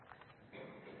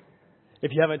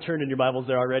If you haven't turned in your Bibles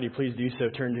there already, please do so.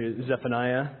 Turn to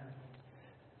Zephaniah, a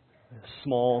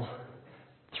small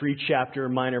 3-chapter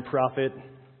minor prophet.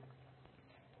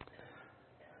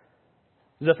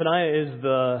 Zephaniah is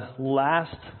the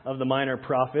last of the minor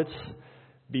prophets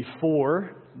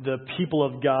before the people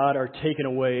of God are taken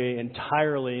away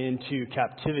entirely into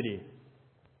captivity.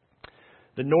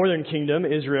 The northern kingdom,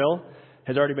 Israel,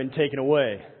 has already been taken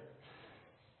away.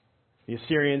 The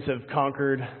Assyrians have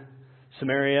conquered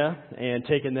Samaria and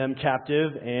taken them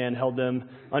captive and held them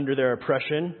under their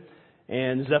oppression.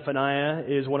 And Zephaniah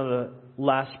is one of the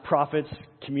last prophets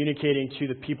communicating to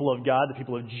the people of God, the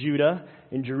people of Judah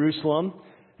in Jerusalem,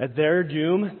 that their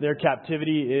doom, their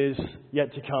captivity is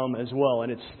yet to come as well,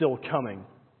 and it's still coming.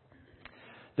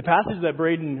 The passage that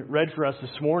Braden read for us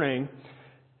this morning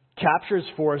captures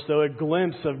for us, though, a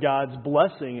glimpse of God's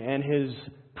blessing and His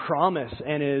promise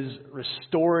and His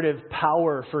restorative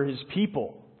power for His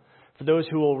people, for those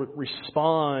who will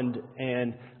respond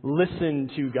and listen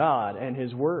to God and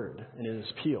His Word and His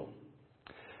appeal.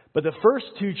 But the first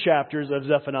 2 chapters of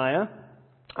Zephaniah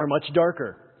are much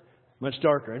darker. Much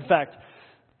darker. In fact,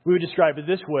 we would describe it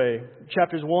this way.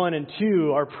 Chapters 1 and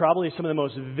 2 are probably some of the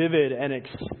most vivid and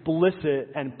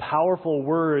explicit and powerful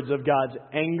words of God's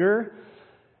anger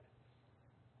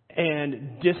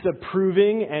and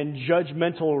disapproving and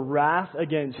judgmental wrath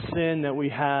against sin that we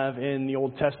have in the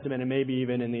Old Testament and maybe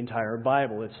even in the entire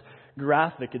Bible. It's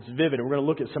graphic, it's vivid. We're going to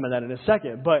look at some of that in a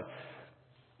second. But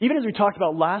even as we talked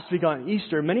about last week on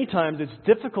Easter, many times it's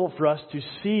difficult for us to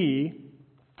see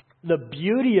the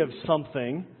beauty of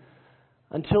something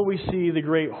until we see the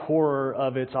great horror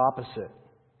of its opposite.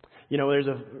 You know, there's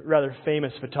a rather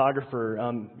famous photographer,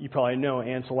 you probably know,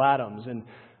 Ansel Adams, and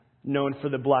known for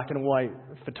the black and white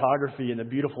photography and the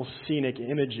beautiful scenic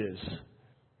images.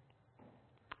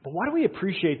 But why do we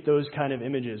appreciate those kind of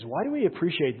images? Why do we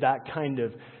appreciate that kind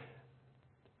of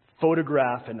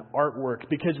photograph and artwork?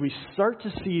 Because we start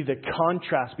to see the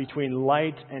contrast between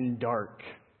light and dark.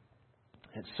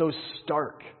 It's so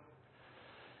stark.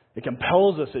 It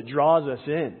compels us, it draws us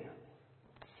in.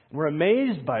 We're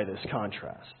amazed by this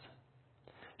contrast.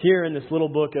 Here in this little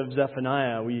book of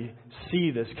Zephaniah, we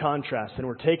see this contrast, and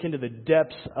we're taken to the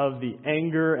depths of the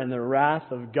anger and the wrath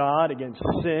of God against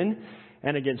sin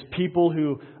and against people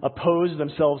who oppose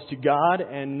themselves to God,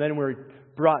 and then we're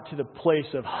brought to the place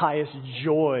of highest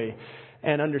joy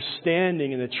and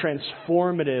understanding and the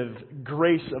transformative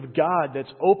grace of God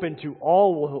that's open to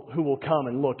all who will come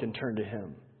and look and turn to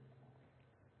Him.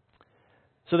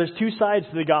 So there's 2 sides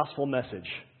to the gospel message.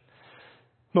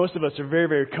 Most of us are very,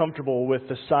 very comfortable with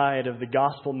the side of the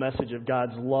gospel message of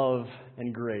God's love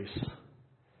and grace.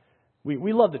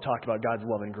 We love to talk about God's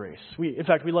love and grace. In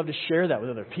fact, we love to share that with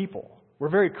other people. We're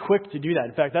very quick to do that.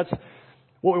 In fact, that's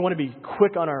what we want to be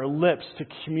quick on our lips to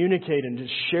communicate and to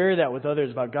share that with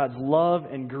others about God's love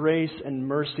and grace and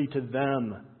mercy to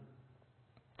them.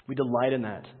 We delight in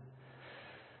that.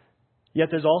 Yet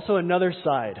there's also another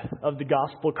side of the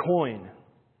gospel coin.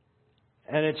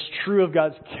 And it's true of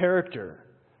God's character.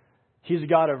 He's a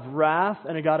God of wrath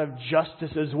and a God of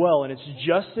justice as well. And it's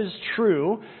just as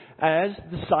true as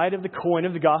the side of the coin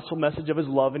of the gospel message of His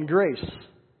love and grace.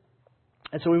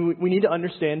 And so we need to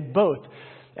understand both.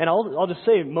 And I'll just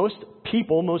say, most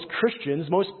people, most Christians,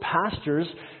 most pastors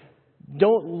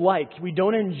we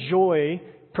don't enjoy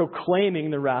proclaiming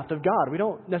the wrath of God. We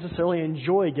don't necessarily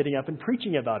enjoy getting up and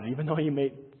preaching about it, even though you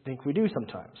may think we do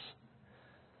sometimes.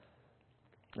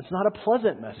 It's not a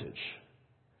pleasant message.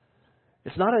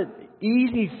 It's not an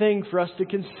easy thing for us to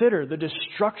consider, the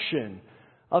destruction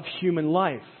of human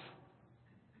life.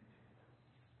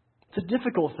 It's a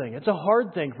difficult thing. It's a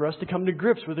hard thing for us to come to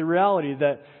grips with the reality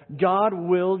that God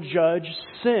will judge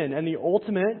sin, and the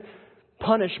ultimate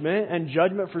punishment and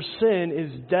judgment for sin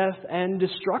is death and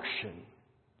destruction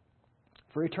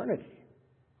for eternity.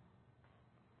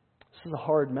 This is a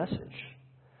hard message.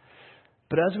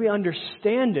 But as we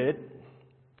understand it,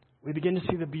 we begin to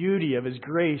see the beauty of His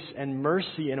grace and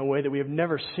mercy in a way that we have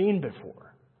never seen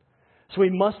before. So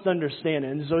we must understand it.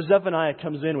 And so Zephaniah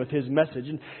comes in with his message.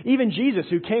 And even Jesus,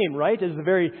 who came, right, as the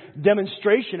very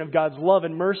demonstration of God's love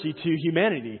and mercy to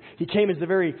humanity. He came as the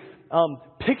very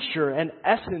picture and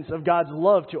essence of God's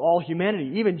love to all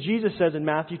humanity. Even Jesus says in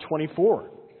Matthew 24,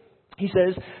 He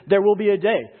says, there will be a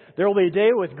day. There will be a day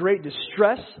with great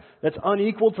distress that's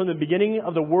unequaled from the beginning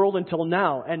of the world until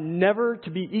now, and never to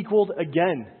be equaled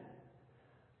again.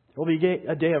 There will be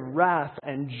a day of wrath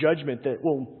and judgment that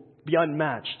will be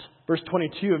unmatched. Verse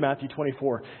 22 of Matthew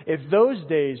 24. If those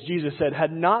days, Jesus said,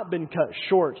 had not been cut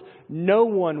short, no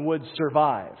one would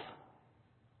survive.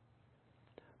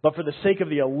 But for the sake of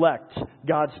the elect,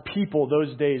 God's people,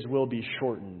 those days will be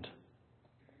shortened.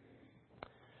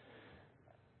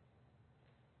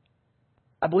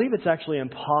 I believe it's actually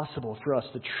impossible for us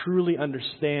to truly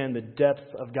understand the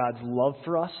depth of God's love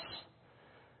for us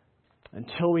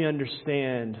until we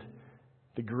understand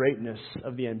the greatness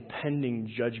of the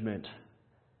impending judgment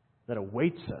that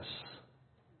awaits us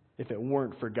if it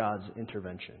weren't for God's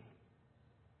intervention.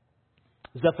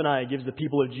 Zephaniah gives the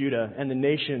people of Judah and the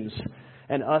nations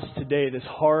and us today this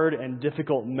hard and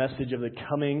difficult message of the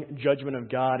coming judgment of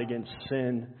God against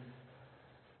sin.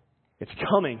 It's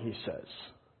coming, he says.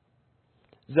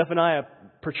 Zephaniah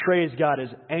portrays God as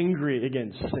angry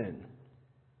against sin.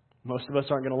 Most of us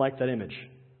aren't going to like that image.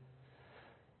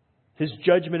 His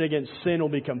judgment against sin will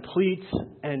be complete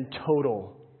and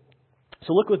total.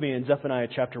 So look with me in Zephaniah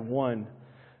chapter 1,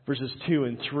 verses 2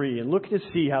 and 3, and look to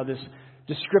see how this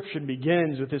description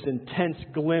begins with this intense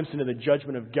glimpse into the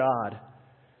judgment of God.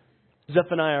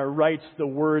 Zephaniah writes the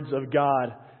words of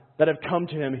God that have come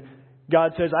to him.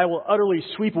 God says, I will utterly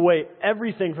sweep away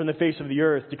everything from the face of the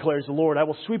earth, declares the Lord. I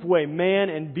will sweep away man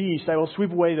and beast. I will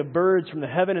sweep away the birds from the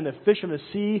heaven and the fish of the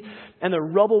sea and the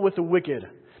rubble with the wicked.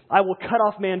 I will cut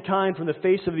off mankind from the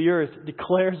face of the earth,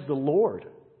 declares the Lord.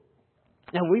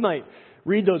 Now we might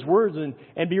read those words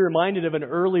and be reminded of an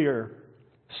earlier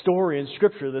story in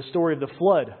Scripture, the story of the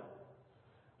flood,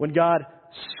 when God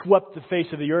swept the face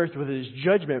of the earth with His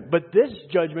judgment. But this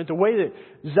judgment, the way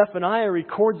that Zephaniah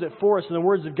records it for us in the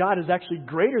words of God, is actually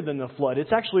greater than the flood.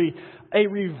 It's actually a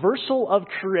reversal of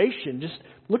creation. Just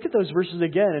look at those verses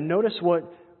again and notice what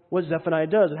Zephaniah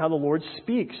does and how the Lord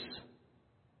speaks.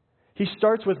 He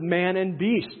starts with man and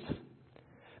beast.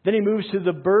 Then he moves to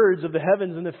the birds of the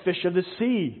heavens and the fish of the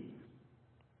sea.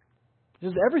 He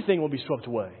says everything will be swept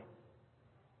away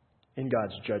in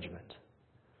God's judgment.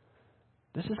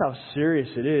 This is how serious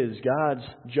it is. God's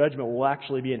judgment will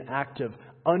actually be an act of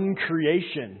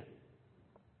uncreation.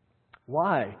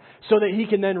 Why? So that He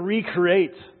can then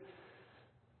recreate.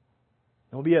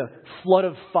 There will be a flood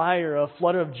of fire, a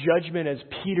flood of judgment, as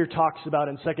Peter talks about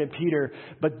in 2 Peter.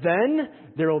 But then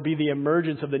there will be the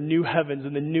emergence of the new heavens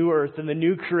and the new earth and the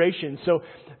new creation. So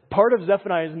part of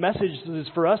Zephaniah's message is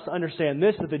for us to understand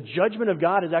this, that the judgment of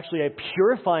God is actually a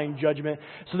purifying judgment,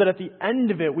 so that at the end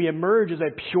of it we emerge as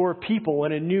a pure people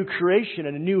and a new creation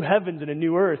and a new heavens and a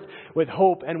new earth with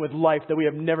hope and with life that we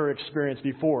have never experienced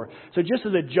before. So just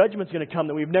as a judgment's going to come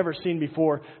that we've never seen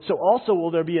before, so also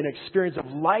will there be an experience of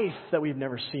life that we've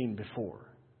never seen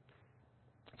before.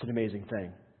 It's an amazing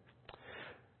thing.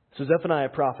 So Zephaniah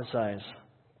prophesies.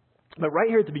 But right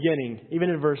here at the beginning, even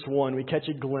in verse 1, we catch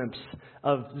a glimpse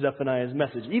of Zephaniah's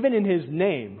message. Even in his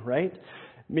name, right?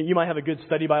 I mean, you might have a good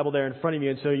study Bible there in front of you,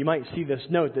 and so you might see this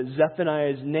note that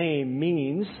Zephaniah's name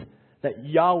means that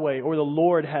Yahweh or the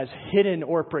Lord has hidden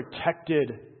or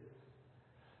protected.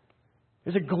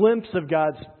 There's a glimpse of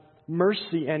God's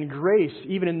mercy and grace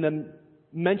even in the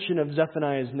mention of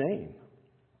Zephaniah's name.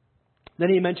 Then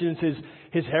he mentions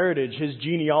his heritage, his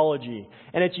genealogy.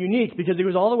 And it's unique because he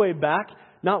goes all the way back,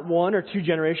 not one or two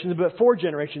generations, but 4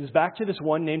 generations back to this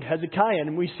one named Hezekiah.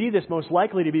 And we see this most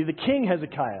likely to be the king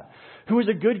Hezekiah, who was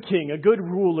a good king, a good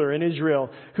ruler in Israel,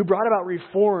 who brought about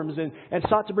reforms and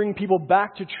sought to bring people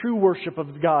back to true worship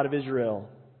of the God of Israel.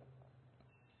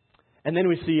 And then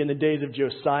we see in the days of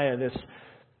Josiah, this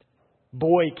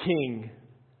boy king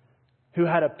who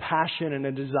had a passion and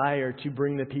a desire to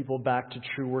bring the people back to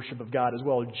true worship of God as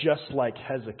well, just like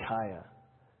Hezekiah.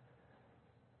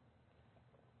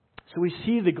 So we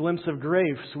see the glimpse of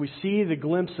grace. We see the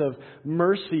glimpse of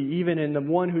mercy even in the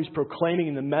one who's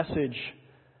proclaiming the message.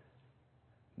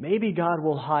 Maybe God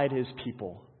will hide His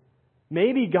people.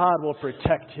 Maybe God will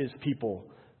protect His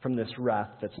people from this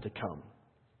wrath that's to come.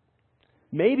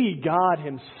 Maybe God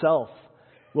Himself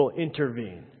will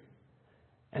intervene.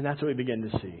 And that's what we begin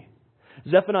to see.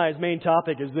 Zephaniah's main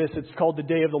topic is this. It's called the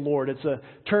Day of the Lord. It's a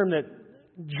term that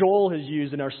Joel has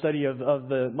used in our study of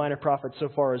the minor prophets so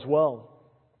far as well.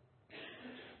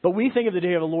 But we think of the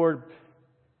Day of the Lord,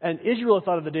 and Israel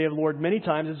thought of the Day of the Lord many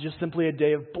times as just simply a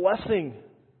day of blessing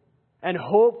and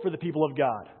hope for the people of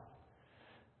God.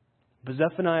 But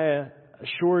Zephaniah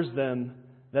assures them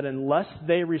that unless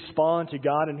they respond to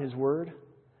God and His Word,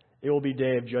 it will be a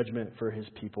day of judgment for His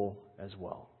people as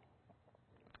well.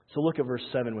 So look at verse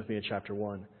 7 with me in chapter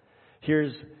 1.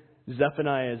 Here's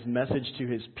Zephaniah's message to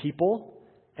his people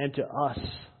and to us.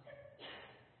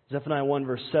 Zephaniah 1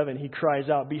 verse 7, he cries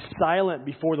out, "Be silent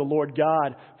before the Lord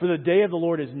God, for the day of the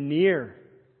Lord is near."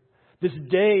 This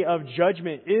day of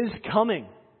judgment is coming,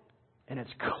 and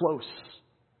it's close.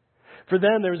 For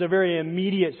them, there was a very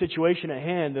immediate situation at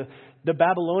hand. The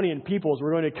Babylonian peoples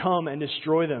were going to come and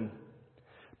destroy them.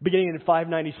 Beginning in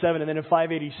 597 and then in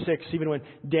 586, even when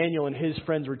Daniel and his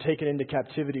friends were taken into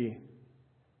captivity.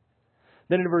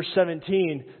 Then in verse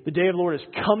 17, the day of the Lord is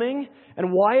coming.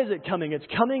 And why is it coming? It's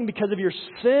coming because of your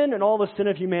sin and all the sin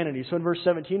of humanity. So in verse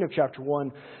 17 of chapter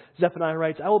 1, Zephaniah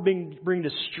writes, I will bring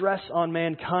distress on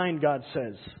mankind, God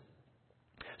says,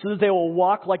 so that they will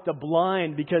walk like the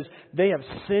blind because they have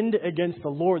sinned against the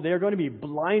Lord. They are going to be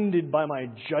blinded by my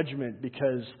judgment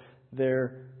because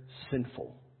they're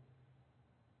sinful.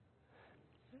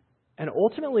 And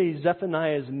ultimately,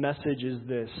 Zephaniah's message is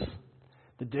this.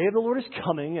 The day of the Lord is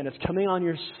coming, and it's coming on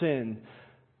your sin.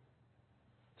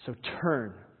 So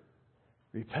turn,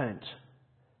 repent,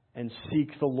 and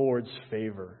seek the Lord's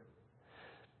favor.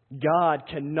 God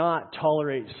cannot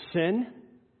tolerate sin.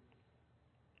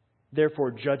 Therefore,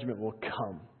 judgment will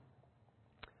come.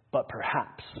 But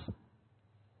perhaps,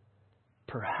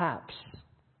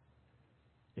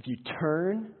 if you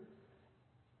turn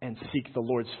and seek the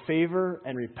Lord's favor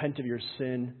and repent of your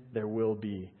sin, there will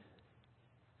be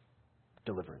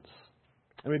deliverance.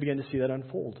 And we begin to see that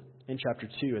unfold in chapter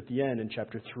 2, at the end in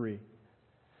chapter 3.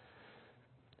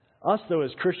 Us, though,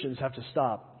 as Christians, have to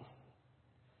stop.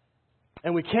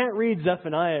 And we can't read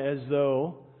Zephaniah as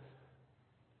though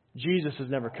Jesus has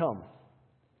never come.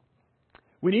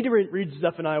 We need to read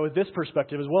Zephaniah with this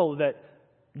perspective as well, that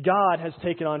God has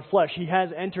taken on flesh. He has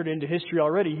entered into history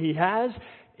already. He has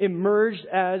emerged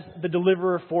as the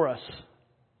deliverer for us.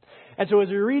 And so as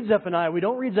we read Zephaniah, we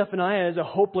don't read Zephaniah as a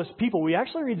hopeless people. We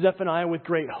actually read Zephaniah with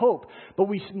great hope. But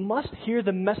we must hear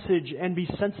the message and be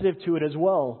sensitive to it as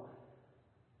well.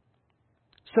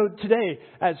 So today,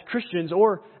 as Christians,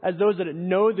 or as those that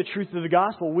know the truth of the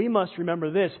gospel, we must remember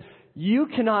this. You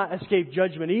cannot escape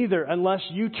judgment either unless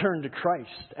you turn to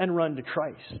Christ and run to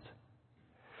Christ.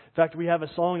 In fact, we have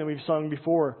a song that we've sung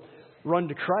before, Run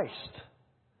to Christ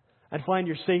and find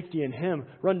your safety in Him.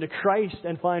 Run to Christ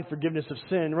and find forgiveness of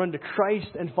sin. Run to Christ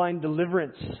and find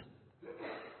deliverance.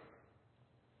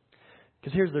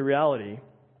 Because here's the reality.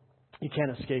 You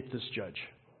can't escape this judge.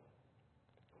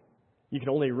 You can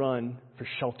only run for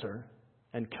shelter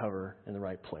and cover in the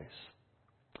right place.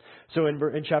 So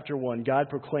in chapter 1, God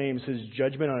proclaims His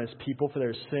judgment on His people for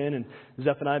their sin. And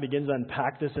Zephaniah begins to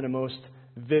unpack this in a most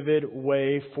vivid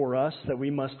way for us that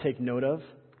we must take note of.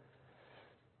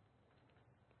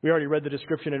 We already read the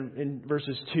description in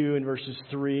verses 2 and verses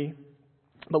 3.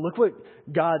 But look what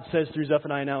God says through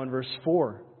Zephaniah now in verse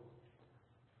 4.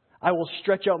 I will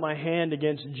stretch out my hand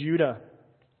against Judah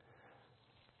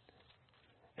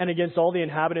and against all the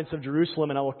inhabitants of Jerusalem,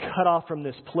 and I will cut off from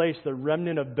this place the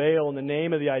remnant of Baal in the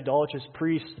name of the idolatrous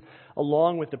priest,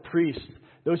 along with the priests,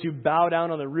 those who bow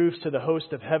down on the roofs to the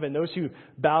host of heaven, those who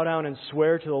bow down and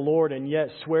swear to the Lord and yet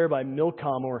swear by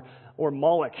Milcom or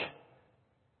Moloch,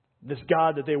 this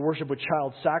god that they worship with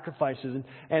child sacrifices,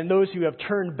 and those who have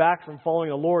turned back from following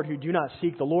the Lord, who do not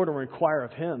seek the Lord or inquire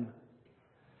of Him.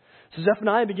 So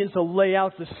Zephaniah begins to lay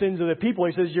out the sins of the people.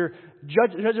 He says, your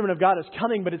judgment of God is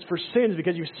coming, but it's for sins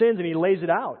because you've sinned, and He lays it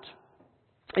out.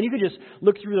 And you can just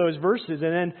look through those verses, and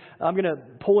then I'm going to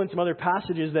pull in some other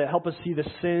passages that help us see the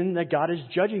sin that God is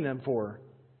judging them for.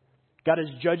 God is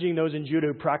judging those in Judah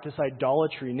who practice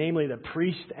idolatry, namely the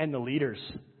priests and the leaders.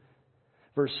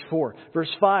 Verse 4. Verse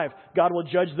 5, God will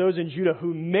judge those in Judah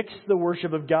who mix the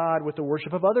worship of God with the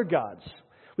worship of other gods.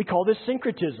 We call this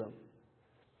syncretism.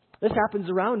 This happens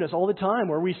around us all the time,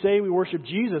 where we say we worship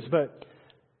Jesus, but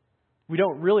we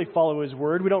don't really follow His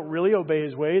word. We don't really obey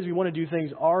His ways. We want to do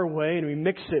things our way, and we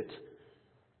mix it.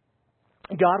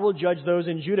 God will judge those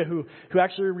in Judah who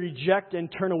actually reject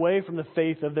and turn away from the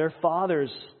faith of their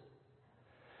fathers.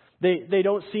 They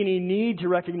don't see any need to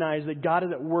recognize that God is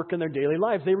at work in their daily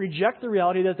lives. They reject the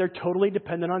reality that they're totally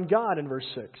dependent on God in verse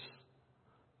 6.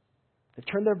 They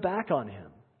turn their back on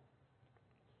Him.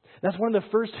 That's one of the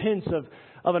first hints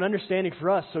of an understanding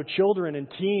for us. So children and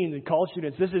teens and college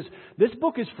students, this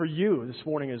book is for you this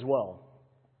morning as well.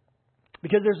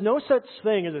 Because there's no such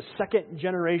thing as a second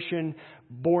generation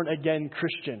born again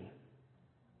Christian.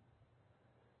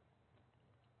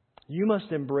 You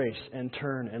must embrace and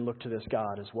turn and look to this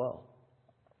God as well.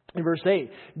 In verse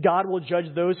 8, God will judge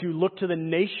those who look to the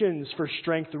nations for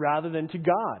strength rather than to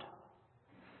God.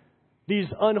 These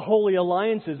unholy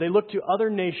alliances, they look to other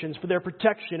nations for their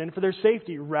protection and for their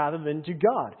safety rather than to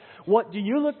God. What do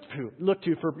you look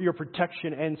to for your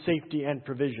protection and safety and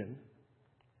provision?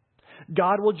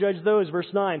 God will judge those, verse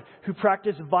 9, who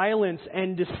practice violence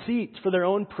and deceit for their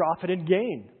own profit and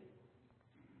gain.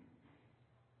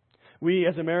 We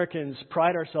as Americans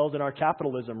pride ourselves in our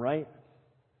capitalism, right?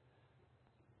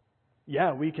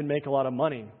 Yeah, we can make a lot of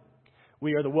money.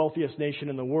 We are the wealthiest nation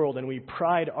in the world, and we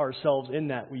pride ourselves in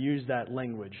that. We use that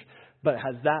language. But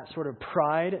has that sort of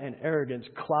pride and arrogance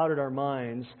clouded our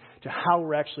minds to how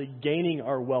we're actually gaining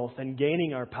our wealth and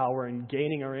gaining our power and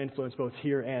gaining our influence both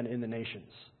here and in the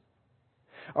nations?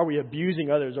 Are we abusing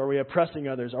others? Are we oppressing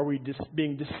others? Are we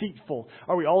being deceitful?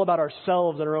 Are we all about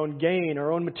ourselves and our own gain,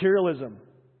 our own materialism?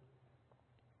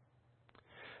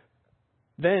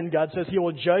 Then God says He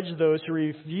will judge those who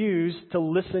refuse to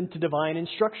listen to divine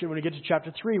instruction. When we get to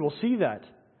chapter 3, we'll see that.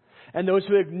 And those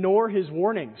who ignore His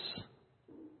warnings.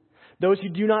 Those who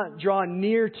do not draw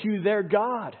near to their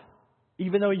God,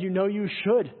 even though you know you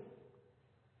should.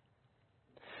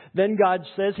 Then God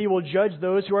says He will judge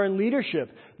those who are in leadership,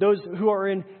 those who are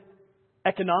in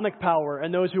economic power,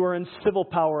 and those who are in civil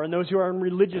power, and those who are in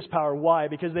religious power. Why?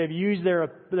 Because they've used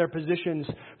their positions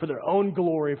for their own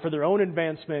glory, for their own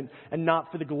advancement, and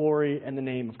not for the glory and the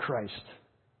name of Christ.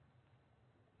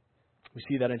 We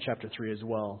see that in chapter 3 as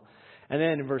well. And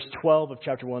then in verse 12 of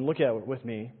chapter 1, look at it with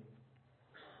me.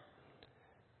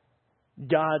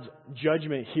 God's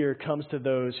judgment here comes to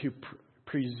those who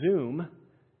presume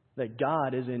that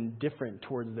God is indifferent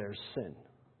towards their sin.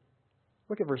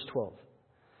 Look at verse 12.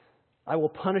 I will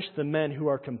punish the men who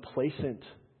are complacent,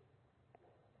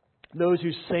 those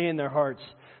who say in their hearts,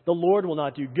 the Lord will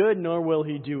not do good, nor will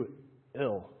He do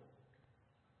ill.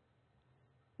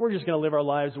 We're just going to live our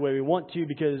lives the way we want to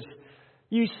because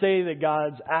you say that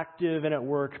God's active and at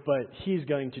work, but He's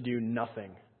going to do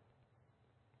nothing.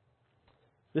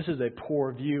 This is a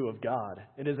poor view of God.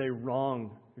 It is a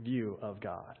wrong view of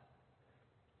God.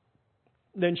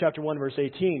 Then chapter 1, verse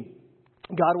 18.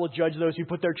 God will judge those who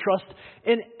put their trust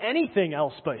in anything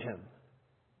else but Him.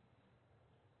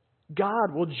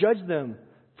 God will judge them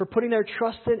for putting their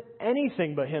trust in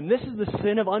anything but Him. This is the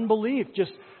sin of unbelief,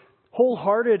 just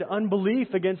wholehearted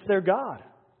unbelief against their God.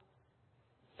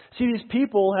 See, these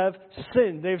people have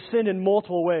sinned. They've sinned in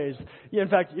multiple ways. In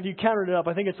fact, if you counted it up,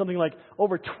 I think it's something like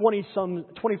over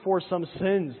 24 some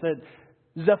sins that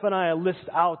Zephaniah lists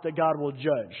out that God will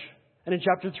judge. And in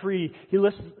chapter 3, he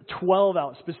lists 12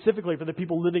 out specifically for the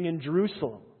people living in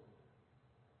Jerusalem.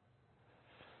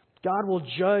 God will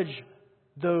judge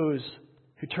those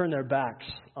who turn their backs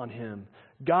on Him.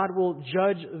 God will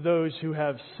judge those who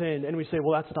have sinned. And we say,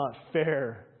 well, that's not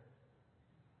fair.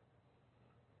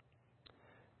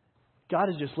 God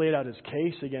has just laid out His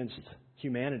case against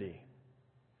humanity,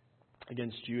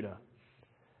 against Judah.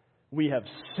 We have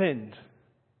sinned.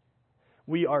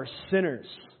 We are sinners.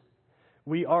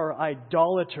 We are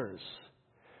idolaters.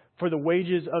 For the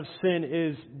wages of sin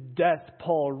is death,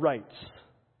 Paul writes.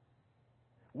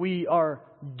 We are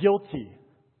guilty.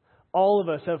 All of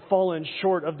us have fallen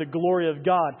short of the glory of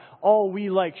God. All we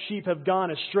like sheep have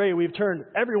gone astray. We've turned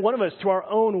every one of us to our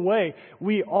own way.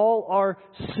 We all are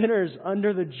sinners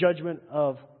under the judgment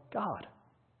of God.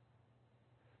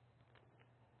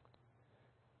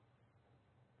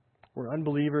 We're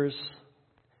unbelievers,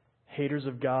 haters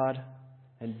of God,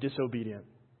 and disobedient.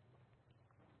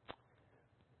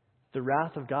 The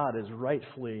wrath of God is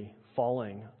rightfully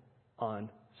falling on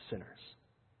sinners.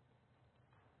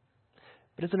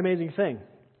 But it's an amazing thing.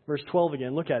 Verse 12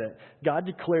 again, look at it. God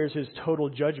declares His total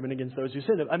judgment against those who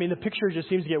sin. I mean, the picture just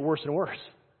seems to get worse and worse.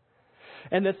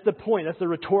 And that's the point. That's the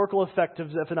rhetorical effect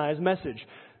of Zephaniah's message.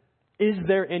 Is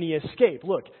there any escape?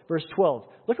 Look, verse 12.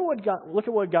 Look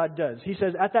at what God does. He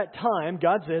says, at that time,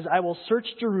 God says, I will search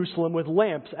Jerusalem with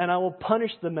lamps, and I will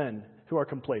punish the men who are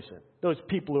complacent. Those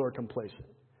people who are complacent.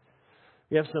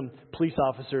 We have some police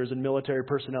officers and military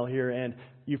personnel here, and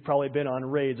you've probably been on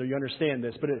raids or you understand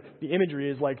this, but the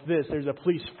imagery is like this. There's a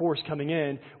police force coming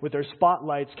in with their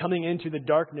spotlights coming into the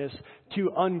darkness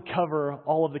to uncover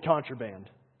all of the contraband,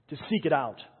 to seek it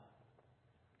out.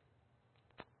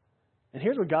 And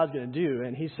here's what God's going to do,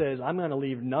 and He says, I'm going to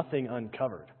leave nothing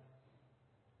uncovered.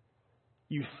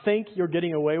 You think you're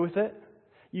getting away with it?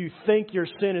 You think your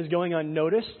sin is going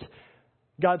unnoticed?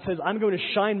 God says, I'm going to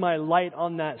shine my light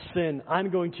on that sin. I'm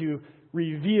going to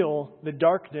reveal the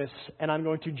darkness, and I'm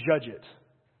going to judge it.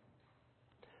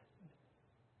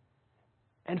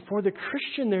 And for the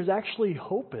Christian, there's actually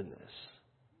hope in this.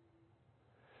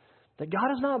 That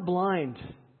God is not blind.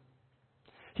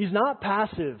 He's not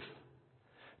passive.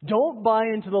 Don't buy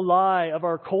into the lie of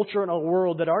our culture and our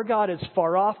world that our God is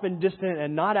far off and distant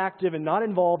and not active and not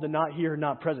involved and not here and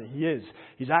not present. He is.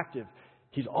 He's active.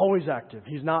 He's always active.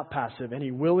 He's not passive. And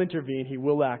He will intervene. He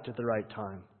will act at the right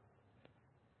time.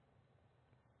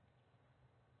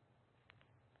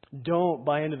 Don't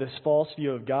buy into this false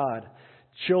view of God.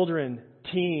 Children,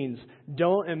 teens,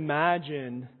 don't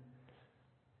imagine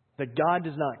that God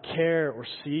does not care or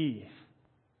see.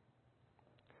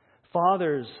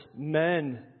 Fathers,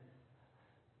 men,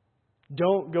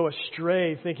 don't go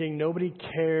astray thinking nobody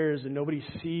cares and nobody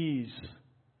sees.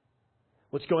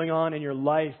 what's going on in your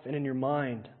life and in your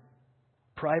mind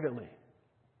privately.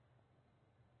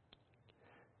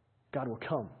 God will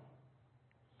come.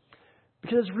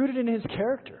 Because it's rooted in His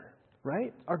character,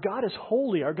 right? Our God is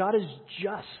holy. Our God is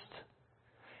just.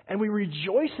 And we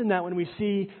rejoice in that when we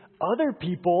see other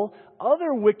people,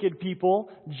 other wicked people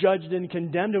judged and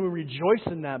condemned, and we rejoice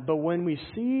in that. But when we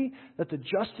see that the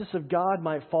justice of God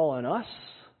might fall on us,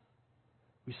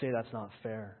 we say that's not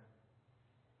fair.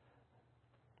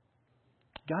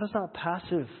 God is not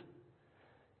passive.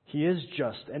 He is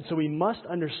just. And so we must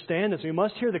understand this. We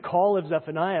must hear the call of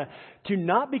Zephaniah to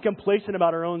not be complacent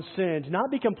about our own sin, to not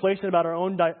be complacent about our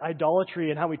own idolatry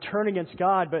and how we turn against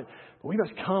God, but we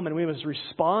must come and we must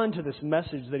respond to this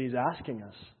message that He's asking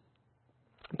us.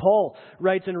 Paul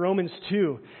writes in Romans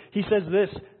 2, he says this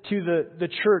to the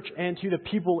church and to the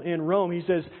people in Rome. He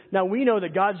says, now we know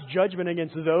that God's judgment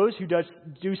against those who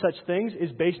do such things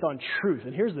is based on truth.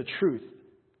 And here's the truth.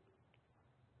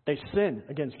 They sin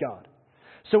against God.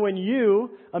 So when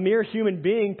you, a mere human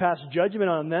being, pass judgment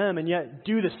on them and yet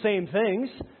do the same things,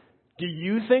 do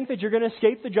you think that you're going to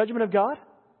escape the judgment of God?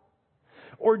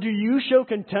 Or do you show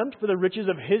contempt for the riches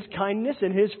of His kindness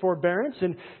and His forbearance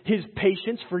and His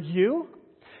patience for you?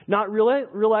 Not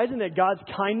realizing that God's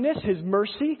kindness, His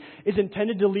mercy, is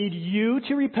intended to lead you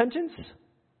to repentance?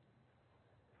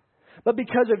 But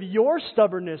because of your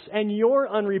stubbornness and your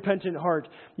unrepentant heart,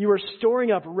 you are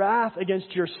storing up wrath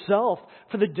against yourself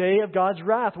for the day of God's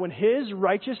wrath, when His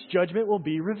righteous judgment will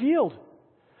be revealed.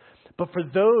 But for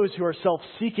those who are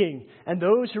self-seeking and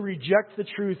those who reject the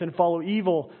truth and follow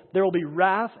evil, there will be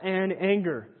wrath and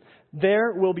anger.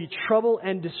 There will be trouble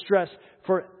and distress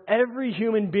for every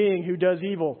human being who does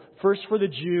evil, first for the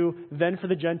Jew, then for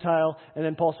the Gentile, and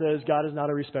then Paul says, God is not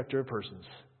a respecter of persons.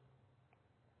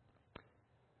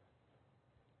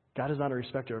 God is not a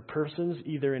respecter of persons,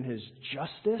 either in His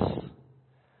justice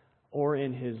or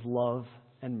in His love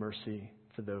and mercy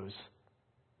for those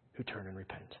who turn and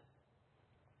repent.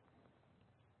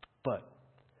 But,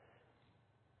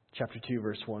 chapter 2,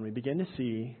 verse 1, we begin to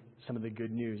see some of the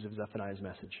good news of Zephaniah's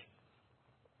message.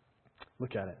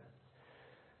 Look at it.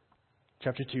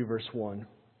 Chapter 2, verse 1.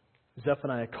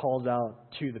 Zephaniah calls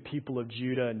out to the people of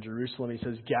Judah and Jerusalem. He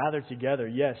says, gather together.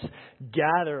 Yes,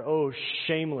 gather, O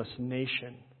shameless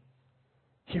nation.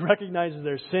 He recognizes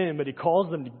their sin, but he calls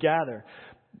them to gather.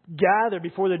 Gather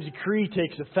before the decree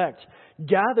takes effect.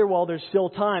 Gather while there's still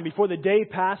time, before the day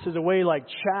passes away like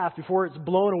chaff, before it's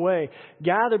blown away.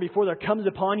 Gather before there comes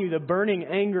upon you the burning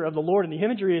anger of the Lord. And the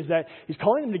imagery is that He's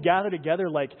calling them to gather together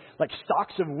like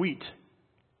stalks of wheat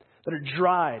that are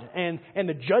dried. And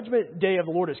the judgment day of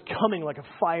the Lord is coming like a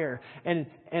fire. And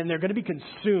they're going to be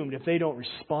consumed if they don't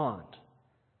respond.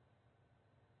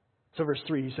 So verse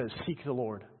 3, he says, seek the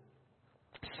Lord.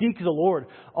 Seek the Lord,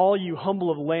 all you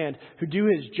humble of the land, who do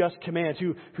His just commands,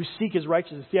 who seek His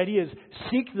righteousness. The idea is,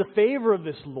 seek the favor of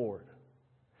this Lord.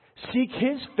 Seek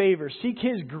His favor. Seek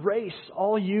His grace,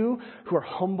 all you who are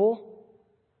humble.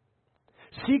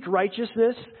 Seek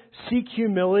righteousness. Seek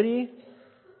humility.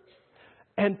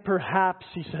 And perhaps,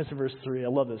 he says in verse 3, I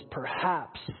love this,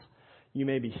 perhaps you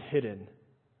may be hidden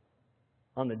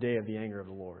on the day of the anger of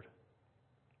the Lord.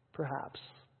 Perhaps.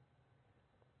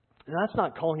 And that's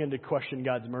not calling into question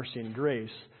God's mercy and grace.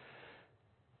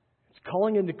 It's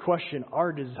calling into question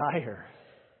our desire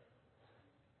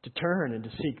to turn and to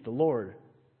seek the Lord.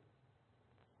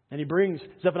 And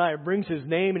Zephaniah brings his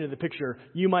name into the picture.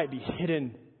 You might be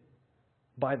hidden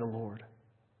by the Lord.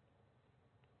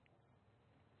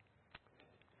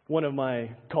 One of my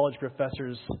college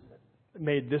professors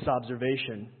made this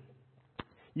observation.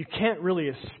 You can't really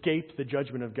escape the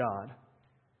judgment of God.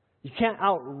 You can't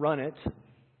outrun it.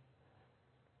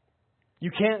 You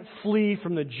can't flee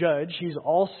from the judge. He's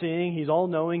all-seeing, He's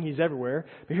all-knowing, He's everywhere.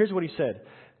 But here's what he said.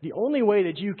 The only way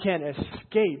that you can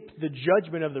escape the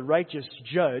judgment of the righteous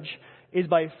judge is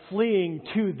by fleeing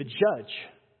to the judge.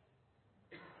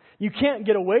 You can't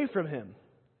get away from Him.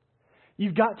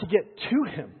 You've got to get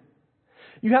to Him.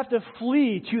 You have to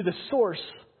flee to the source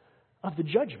of the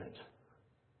judgment.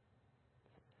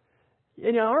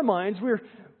 In our minds,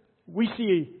 we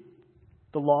see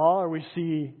the law, or we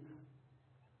see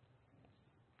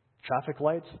traffic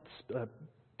lights,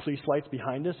 police lights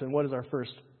behind us, and what is our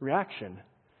first reaction?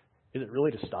 Is it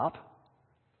really to stop?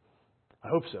 I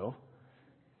hope so.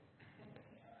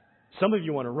 Some of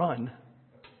you want to run.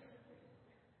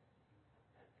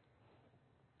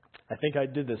 I think I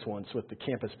did this once with the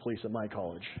campus police at my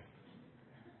college.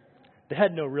 They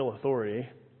had no real authority.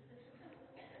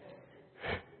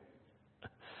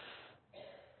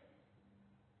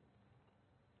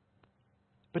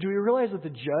 But do we realize that the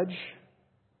judge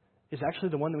is actually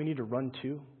the one that we need to run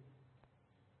to?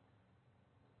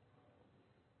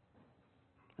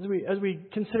 As we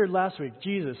considered last week,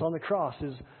 Jesus on the cross,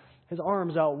 his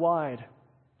arms out wide.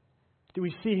 Do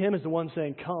we see him as the one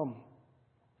saying, come?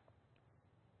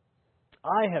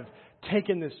 I have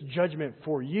taken this judgment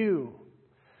for you.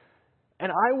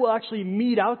 And I will actually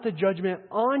mete out the judgment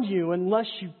on you unless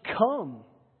you come.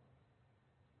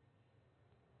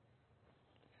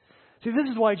 See, this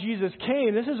is why Jesus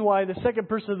came. This is why the second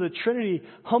person of the Trinity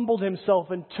humbled himself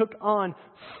and took on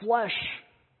flesh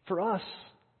for us.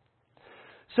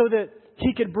 So that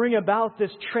he could bring about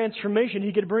this transformation.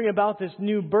 He could bring about this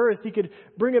new birth. He could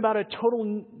bring about a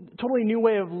totally new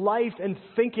way of life and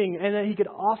thinking. And that he could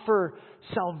offer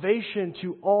salvation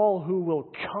to all who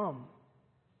will come.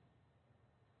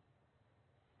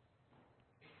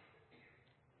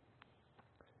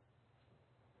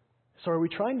 So are we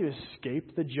trying to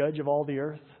escape the judge of all the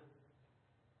earth?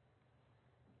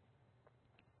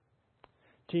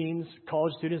 Teens,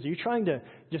 college students, are you trying to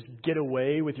just get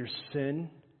away with your sin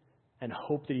and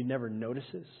hope that he never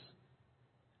notices?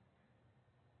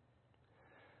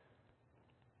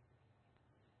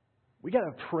 We got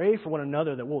to pray for one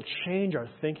another that we'll change our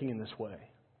thinking in this way.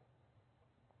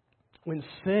 When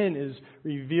sin is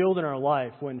revealed in our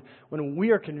life, when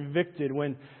we are convicted,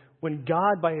 when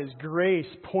God, by His grace,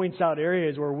 points out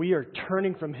areas where we are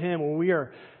turning from Him, where we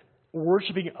are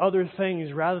worshiping other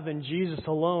things rather than Jesus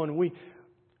alone,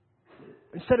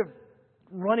 instead of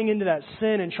running into that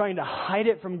sin and trying to hide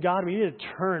it from God, we need to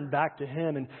turn back to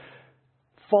Him and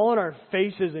fall on our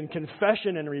faces in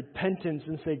confession and repentance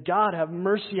and say, God, have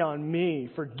mercy on me.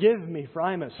 Forgive me, for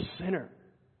I am a sinner.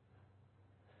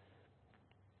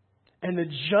 And the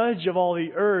judge of all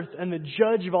the earth and the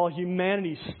judge of all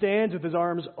humanity stands with his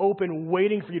arms open,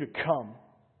 waiting for you to come.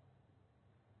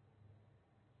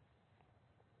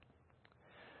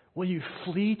 Will you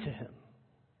flee to him?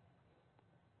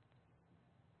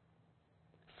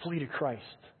 Flee to Christ.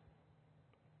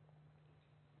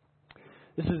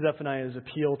 This is Zephaniah's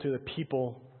appeal to the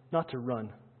people, not to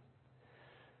run,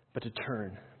 but to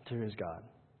turn to his God.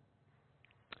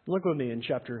 Look with me in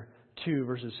chapter 2,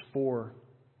 verses 4.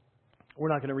 We're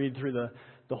not going to read through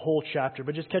the whole chapter,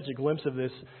 but just catch a glimpse of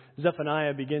this.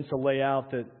 Zephaniah begins to lay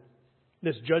out that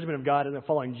this judgment of God isn't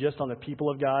falling just on the people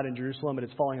of God in Jerusalem, but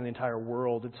it's falling on the entire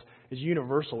world. It's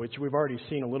universal, which we've already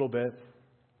seen a little bit.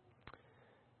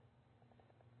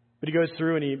 But he goes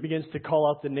through and he begins to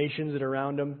call out the nations that are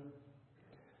around him.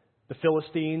 The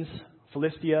Philistines,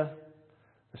 Philistia,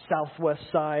 the southwest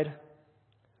side,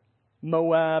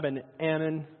 Moab and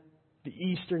Ammon, the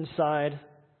eastern side,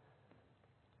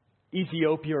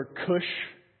 Ethiopia or Cush,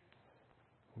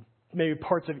 maybe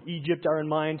parts of Egypt are in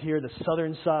mind here, the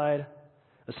southern side,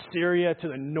 Assyria to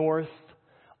the north,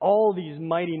 all these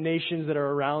mighty nations that are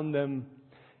around them,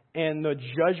 and the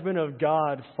judgment of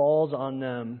God falls on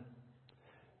them.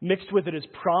 Mixed with it is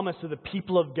promise to the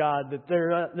people of God that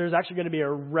there's actually going to be a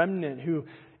remnant who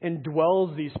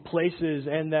indwells these places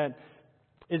and that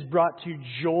is brought to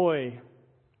joy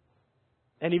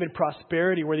and even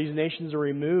prosperity where these nations are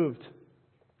removed.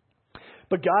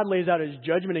 But God lays out His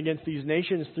judgment against these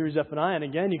nations through Zephaniah. And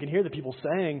again, you can hear the people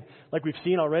saying, like we've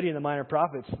seen already in the minor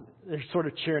prophets, they're sort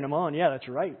of cheering them on. Yeah, that's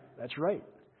right. That's right.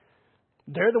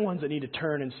 They're the ones that need to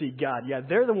turn and seek God. Yeah,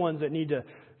 they're the ones that need to,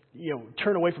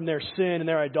 turn away from their sin and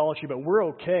their idolatry. But we're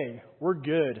okay. We're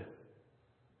good.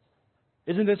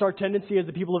 Isn't this our tendency as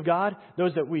the people of God?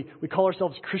 Those that we call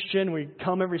ourselves Christian, we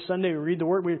come every Sunday, we read the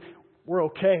Word, we're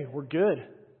okay. We're good.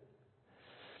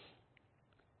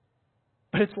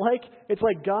 But it's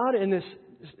like God in this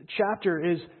chapter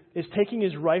is taking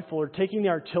His rifle or taking the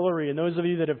artillery. And those of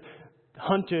you that have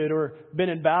hunted or been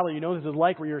in battle, you know this is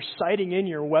like where you're sighting in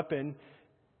your weapon,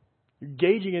 you're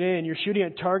gauging it in, you're shooting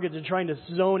at targets and trying to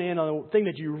zone in on the thing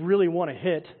that you really want to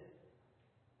hit.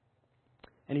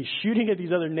 And He's shooting at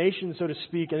these other nations, so to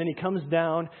speak, and then He comes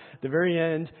down at the very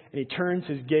end and He turns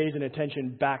His gaze and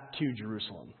attention back to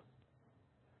Jerusalem.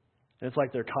 And it's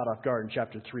like they're caught off guard in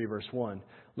chapter 3, verse 1.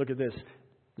 Look at this.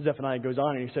 Zephaniah goes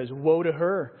on and he says, woe to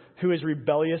her who is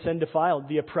rebellious and defiled,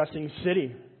 the oppressing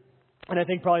city. And I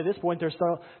think probably at this point they're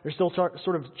still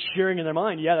sort of cheering in their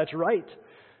mind. Yeah, that's right.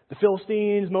 The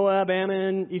Philistines, Moab,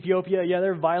 Ammon, Ethiopia, yeah,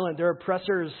 they're violent. They're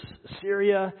oppressors.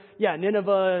 Syria, yeah,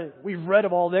 Nineveh, we've read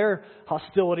of all their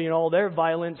hostility and all their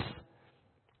violence.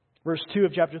 Verse 2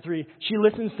 of chapter 3, she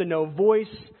listens to no voice.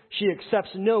 She accepts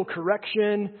no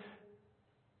correction.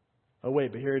 Oh,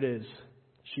 wait, but here it is.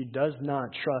 She does not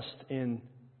trust in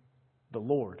the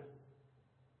Lord.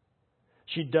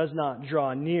 She does not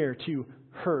draw near to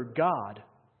her God.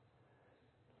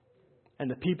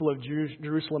 And the people of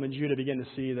Jerusalem and Judah begin to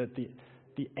see that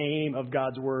the aim of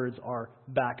God's words are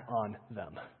back on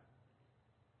them.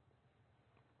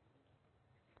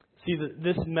 See,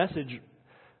 this message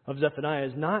of Zephaniah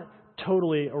is not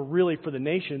totally or really for the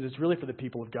nations. It's really for the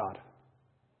people of God.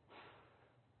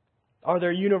 Are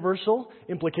there universal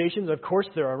implications? Of course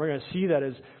there are. We're going to see that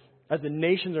as the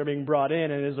nations are being brought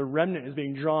in and as a remnant is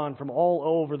being drawn from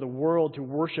all over the world to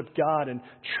worship God in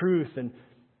truth and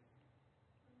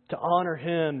to honor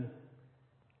Him.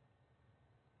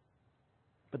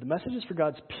 But the message is for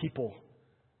God's people.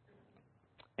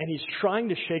 And He's trying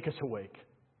to shake us awake.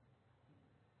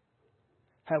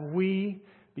 Have we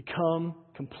become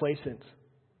complacent?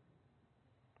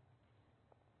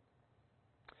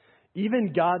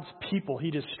 Even God's people,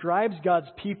 He describes God's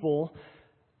people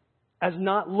as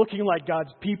not looking like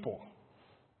God's people.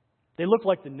 They look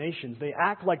like the nations. They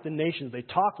act like the nations. They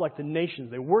talk like the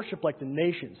nations. They worship like the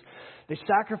nations. They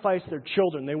sacrifice their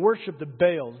children. They worship the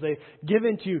Baals. They give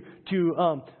in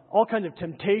to all kinds of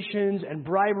temptations and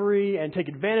bribery and take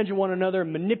advantage of one another,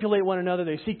 manipulate one another.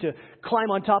 They seek to climb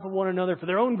on top of one another for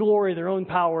their own glory, their own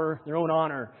power, their own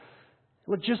honor.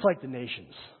 They look just like the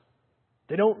nations.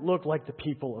 They don't look like the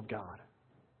people of God.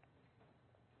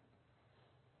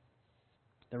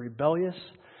 They're rebellious.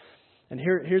 And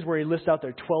here's where he lists out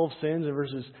their 12 sins in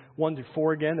verses 1 through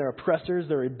 4 again. They're oppressors,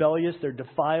 they're rebellious, they're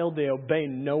defiled, they obey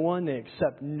no one, they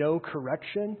accept no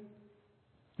correction,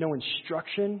 no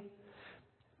instruction.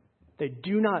 They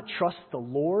do not trust the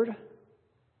Lord.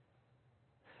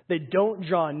 They don't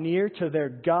draw near to their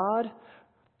God.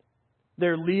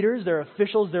 Their leaders, their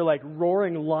officials, they're like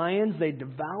roaring lions. They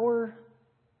devour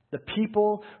the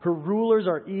people. Her rulers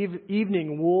are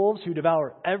evening wolves who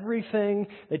devour everything.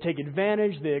 They take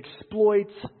advantage. They exploit.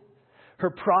 Her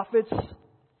prophets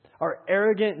are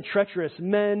arrogant and treacherous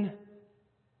men.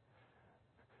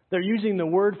 They're using the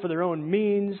word for their own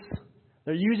means.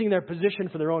 They're using their position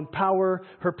for their own power.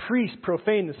 Her priests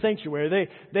profane the sanctuary.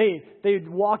 They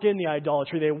walk in the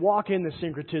idolatry. They walk in the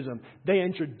syncretism. They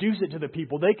introduce it to the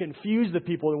people. They confuse the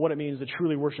people in what it means to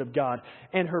truly worship God.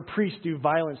 And her priests do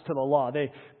violence to the law.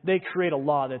 They create a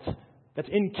law that's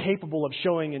incapable of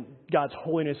showing God's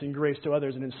holiness and grace to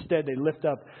others. And instead they lift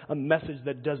up a message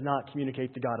that does not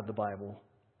communicate the God of the Bible.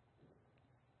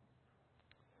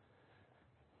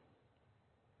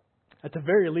 At the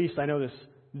very least, I know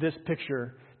this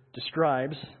picture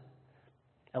describes,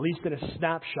 at least in a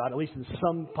snapshot, at least in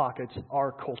some pockets,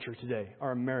 our culture today,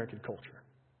 our American culture.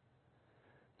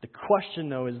 The question,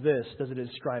 though, is this: does it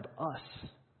describe us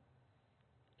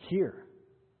here?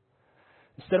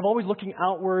 Instead of always looking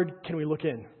outward, can we look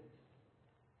in?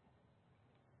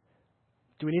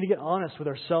 Do we need to get honest with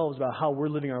ourselves about how we're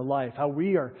living our life, how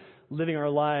we are living our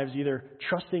lives, either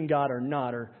trusting God or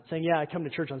not, or saying, yeah, I come to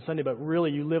church on Sunday, but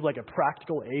really you live like a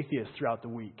practical atheist throughout the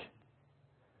week,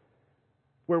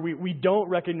 where we don't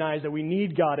recognize that we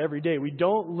need God every day. We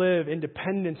don't live in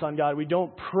dependence on God. We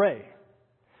don't pray.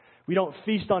 We don't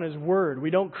feast on His Word. We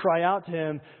don't cry out to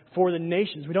Him for the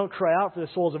nations. We don't cry out for the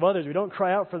souls of others. We don't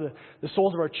cry out for the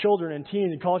souls of our children and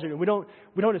teens and college. We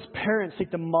don't as parents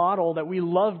seek to model that we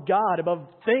love God above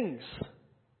things.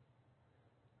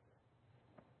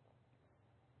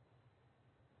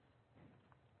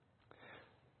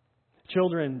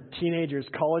 Children, teenagers,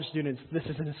 college students, this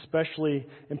is an especially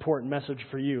important message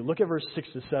for you. Look at verse 6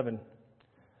 to 7. I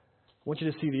want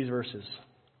you to see these verses.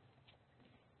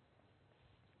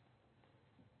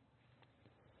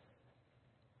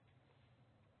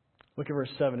 Look at verse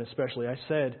 7 especially. I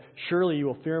said, surely you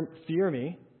will fear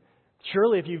me.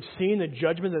 Surely if you've seen the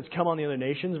judgment that's come on the other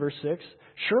nations, verse 6,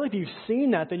 surely if you've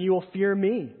seen that, then you will fear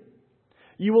me.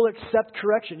 You will accept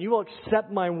correction. You will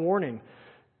accept my warning,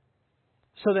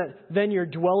 so that then your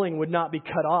dwelling would not be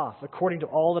cut off according to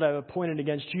all that I have appointed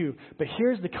against you. But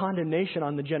here's the condemnation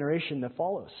on the generation that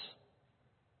follows.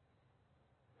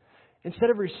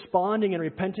 Instead of responding in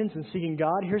repentance and seeking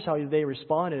God, here's how they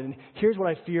responded. And here's what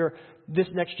I fear this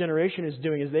next generation is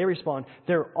doing as they respond.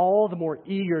 They're all the more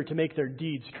eager to make their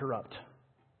deeds corrupt.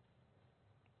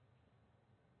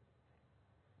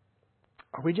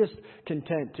 Are we just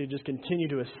content to just continue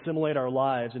to assimilate our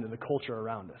lives into the culture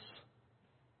around us?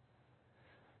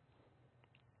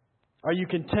 Are you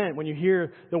content when you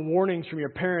hear the warnings from your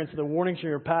parents, the warnings from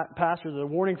your pastors, the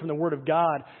warning from the Word of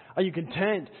God? Are you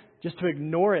content just to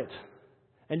ignore it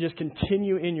and just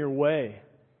continue in your way?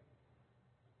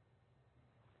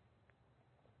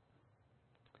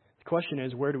 The question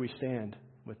is, where do we stand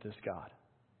with this God?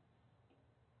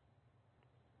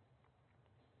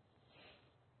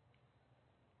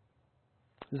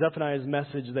 Zephaniah's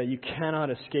message that you cannot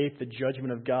escape the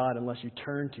judgment of God unless you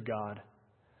turn to God.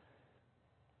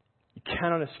 You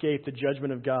cannot escape the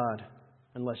judgment of God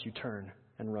unless you turn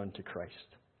and run to Christ.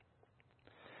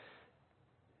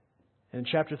 In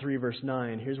chapter 3, verse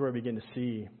 9, here's where we begin to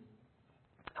see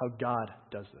how God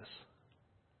does this.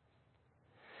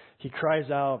 He cries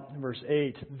out, in verse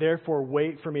 8, "Therefore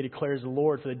wait for me, declares the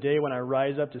Lord, for the day when I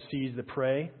rise up to seize the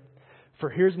prey. For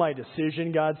here's my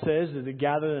decision," God says, "is to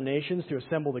gather the nations, to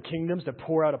assemble the kingdoms, to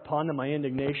pour out upon them my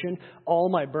indignation, all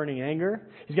my burning anger.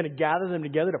 He's going to gather them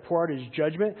together to pour out His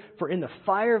judgment. For in the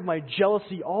fire of my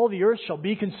jealousy all the earth shall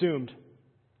be consumed."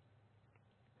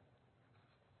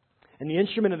 And the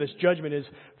instrument of this judgment is,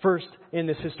 first, in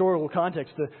this historical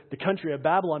context, the country of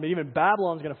Babylon. But even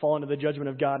Babylon is going to fall into the judgment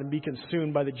of God and be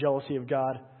consumed by the jealousy of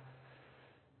God.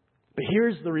 But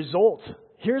here's the result.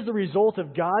 Here's the result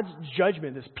of God's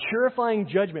judgment, this purifying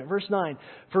judgment. Verse 9,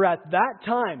 "For at that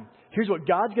time," here's what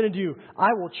God's going to do,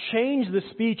 "I will change the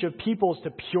speech of peoples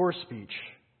to pure speech,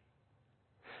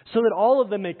 so that all of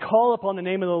them may call upon the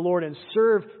name of the Lord and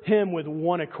serve Him with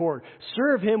one accord."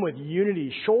 Serve Him with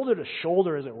unity, shoulder to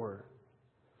shoulder, as it were.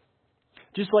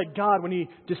 Just like God, when He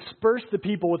dispersed the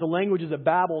people with the languages of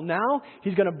Babel, now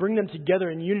He's going to bring them together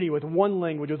in unity with one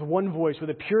language, with one voice, with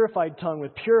a purified tongue,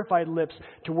 with purified lips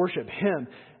to worship Him.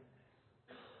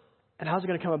 And how's it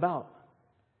going to come about?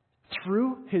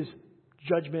 Through His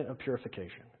judgment of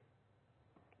purification.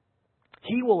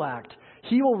 He will act.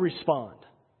 He will respond.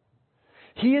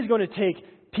 He is going to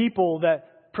take people that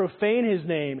profane His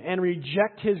name and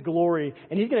reject His glory,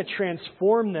 and He's going to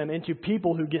transform them into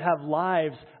people who have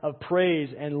lives of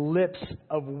praise and lips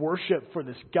of worship for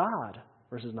this God.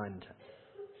 Verses 9 and 10.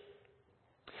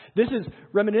 This is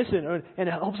reminiscent, and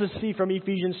it helps us see from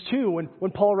Ephesians 2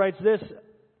 when Paul writes this.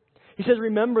 He says,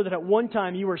 "Remember that at one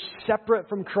time you were separate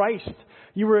from Christ.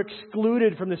 You were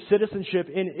excluded from the citizenship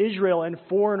in Israel and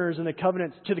foreigners in the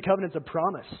covenants of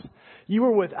promise. You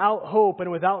were without hope and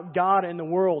without God in the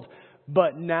world.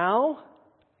 But now,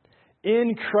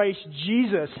 in Christ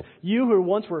Jesus, you who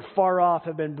once were far off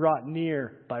have been brought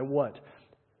near by what?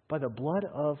 By the blood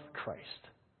of Christ."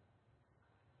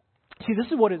 See,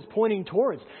 this is what it's pointing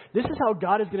towards. This is how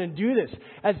God is going to do this.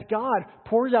 As God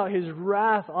pours out His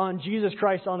wrath on Jesus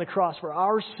Christ on the cross for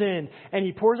our sin, and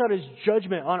He pours out His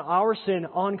judgment on our sin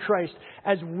on Christ,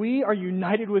 as we are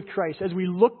united with Christ, as we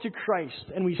look to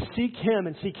Christ and we seek Him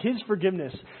and seek His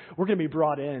forgiveness, we're going to be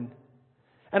brought in.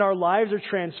 And our lives are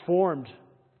transformed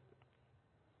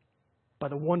by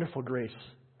the wonderful grace,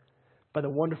 by the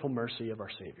wonderful mercy of our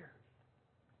Savior.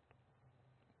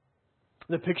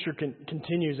 The picture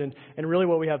continues, and really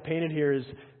what we have painted here is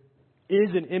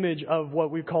an image of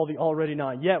what we call the already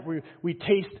not yet. We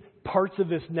taste parts of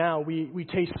this now. We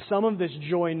taste some of this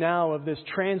joy now, of this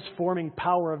transforming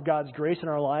power of God's grace in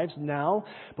our lives now,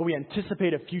 but we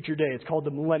anticipate a future day. It's called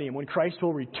the millennium, when Christ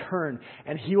will return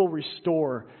and He will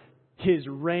restore His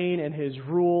reign and His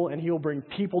rule, and He will bring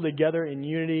people together in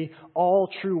unity, all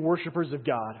true worshipers of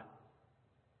God.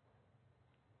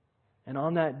 And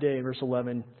on that day, verse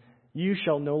 11, "You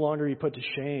shall no longer be put to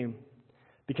shame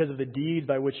because of the deeds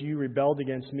by which you rebelled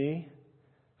against me.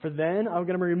 For then I'm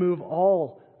going to remove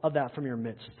all of that from your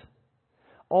midst.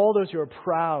 All those who are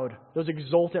proud, those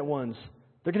exultant ones,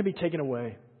 they're going to be taken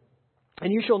away.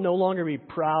 And you shall no longer be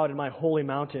proud in my holy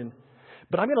mountain.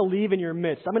 But I'm going to leave in your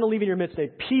midst. I'm going to leave in your midst a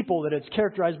people that is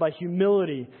characterized by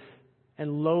humility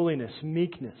and lowliness,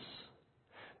 meekness.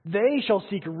 They shall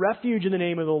seek refuge in the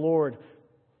name of the Lord.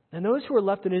 And those who are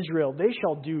left in Israel, they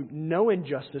shall do no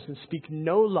injustice and speak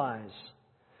no lies,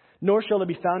 nor shall there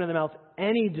be found in their mouth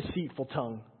any deceitful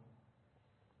tongue.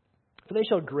 For they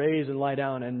shall graze and lie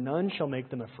down, and none shall make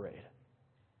them afraid."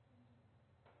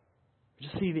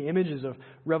 Just see the images of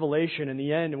Revelation in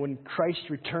the end, when Christ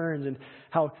returns, and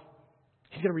how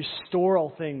He's going to restore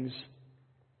all things.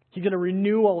 He's going to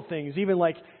renew all things, even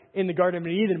like in the Garden of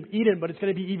Eden, but it's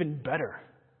going to be even better.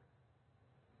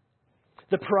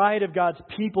 The pride of God's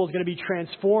people is going to be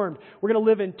transformed. We're going to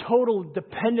live in total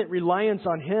dependent reliance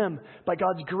on Him by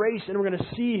God's grace, and we're going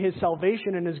to see His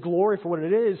salvation and His glory for what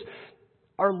it is.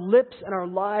 Our lips and our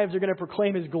lives are going to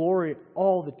proclaim His glory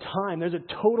all the time. There's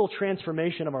a total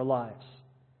transformation of our lives.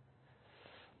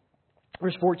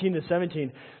 Verse 14 to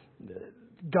 17,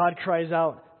 God cries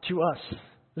out to us.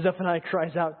 Zephaniah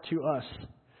cries out to us.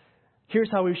 Here's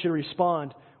how we should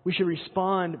respond. We should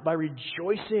respond by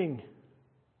rejoicing.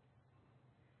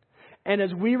 And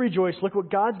as we rejoice, look what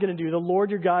God's going to do. The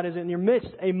Lord your God is in your midst,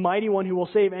 a mighty one who will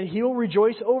save, and He will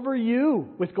rejoice over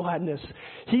you with gladness.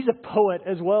 He's a poet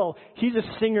as well. He's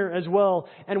a singer as well.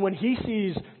 And when He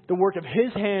sees the work of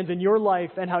His hands in your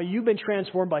life and how you've been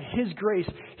transformed by His grace,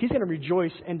 He's going to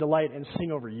rejoice and delight and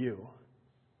sing over you.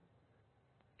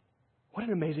 What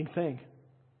an amazing thing.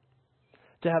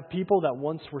 To have people that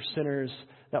once were sinners,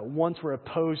 that once were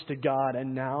opposed to God,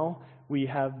 and now we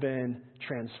have been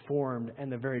transformed,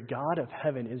 and the very God of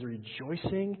heaven is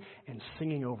rejoicing and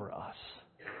singing over us.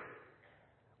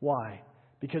 Why?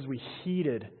 Because we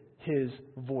heeded His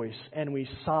voice and we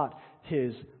sought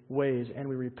His ways and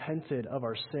we repented of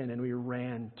our sin and we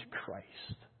ran to Christ.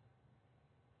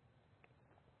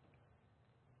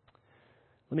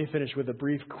 Let me finish with a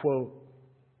brief quote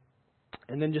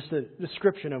and then just a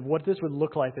description of what this would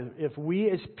look like if we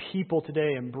as people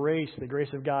today embrace the grace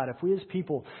of God, if we as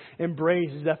people embrace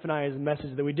Zephaniah's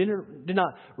message, that we did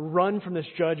not run from this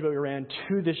judge, but we ran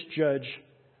to this judge.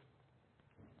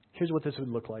 Here's what this would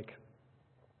look like.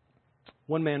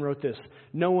 One man wrote this: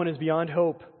 "No one is beyond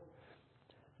hope.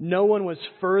 No one was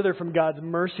further from God's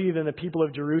mercy than the people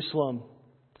of Jerusalem,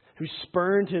 who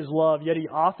spurned His love, yet He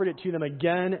offered it to them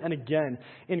again and again.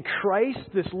 In Christ,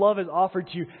 this love is offered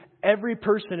to every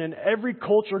person in every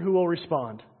culture who will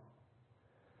respond.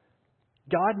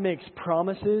 God makes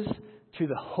promises to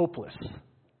the hopeless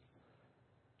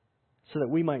so that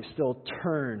we might still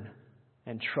turn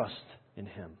and trust in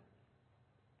Him."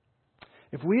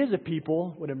 If we as a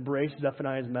people would embrace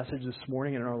Zephaniah's message this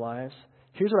morning in our lives,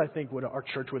 here's what I think what our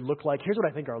church would look like. Here's what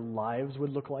I think our lives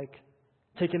would look like.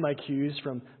 Taking my cues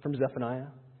from Zephaniah.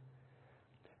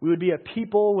 We would be a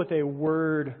people with a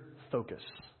word focus,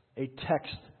 a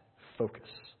text focus,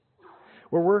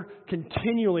 where we're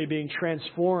continually being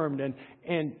transformed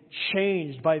and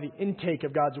changed by the intake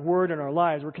of God's Word in our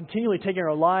lives. We're continually taking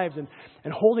our lives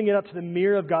and holding it up to the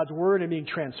mirror of God's Word and being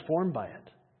transformed by it.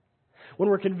 When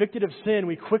we're convicted of sin,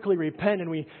 we quickly repent and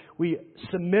we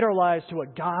submit our lives to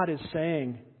what God is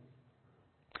saying.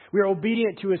 We are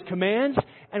obedient to His commands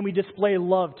and we display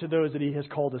love to those that He has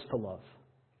called us to love.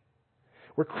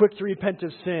 We're quick to repent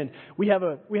of sin. We have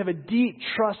a deep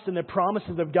trust in the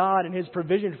promises of God and His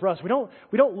provision for us. We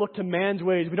don't look to man's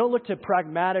ways. We don't look to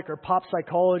pragmatic or pop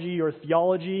psychology or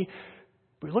theology.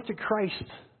 We look to Christ.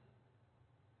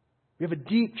 We have a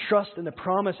deep trust in the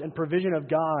promise and provision of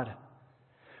God.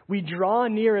 We draw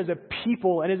near as a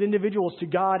people and as individuals to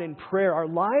God in prayer. Our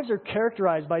lives are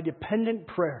characterized by dependent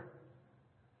prayer.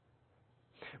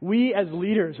 We as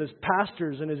leaders, as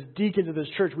pastors, and as deacons of this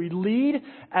church, we lead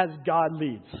as God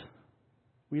leads.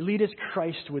 We lead as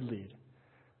Christ would lead.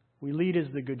 We lead as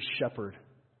the Good Shepherd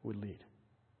would lead.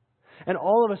 And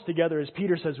all of us together, as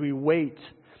Peter says, we wait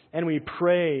and we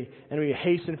pray and we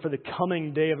hasten for the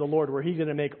coming day of the Lord, where He's going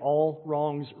to make all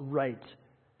wrongs right.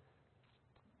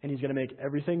 And He's going to make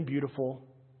everything beautiful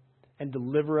and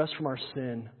deliver us from our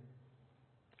sin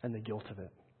and the guilt of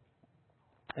it.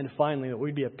 And finally, that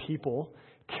we'd be a people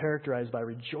characterized by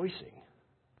rejoicing.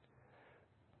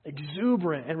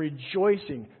 Exuberant and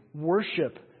rejoicing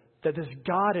worship that this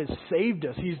God has saved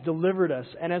us. He's delivered us.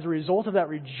 And as a result of that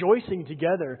rejoicing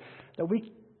together, that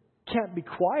we can't be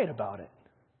quiet about it.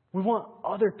 We want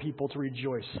other people to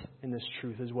rejoice in this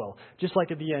truth as well. Just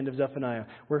like at the end of Zephaniah,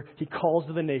 where he calls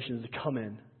to the nations to come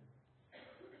in.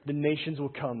 The nations will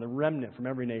come, the remnant from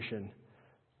every nation,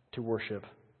 to worship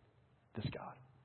this God.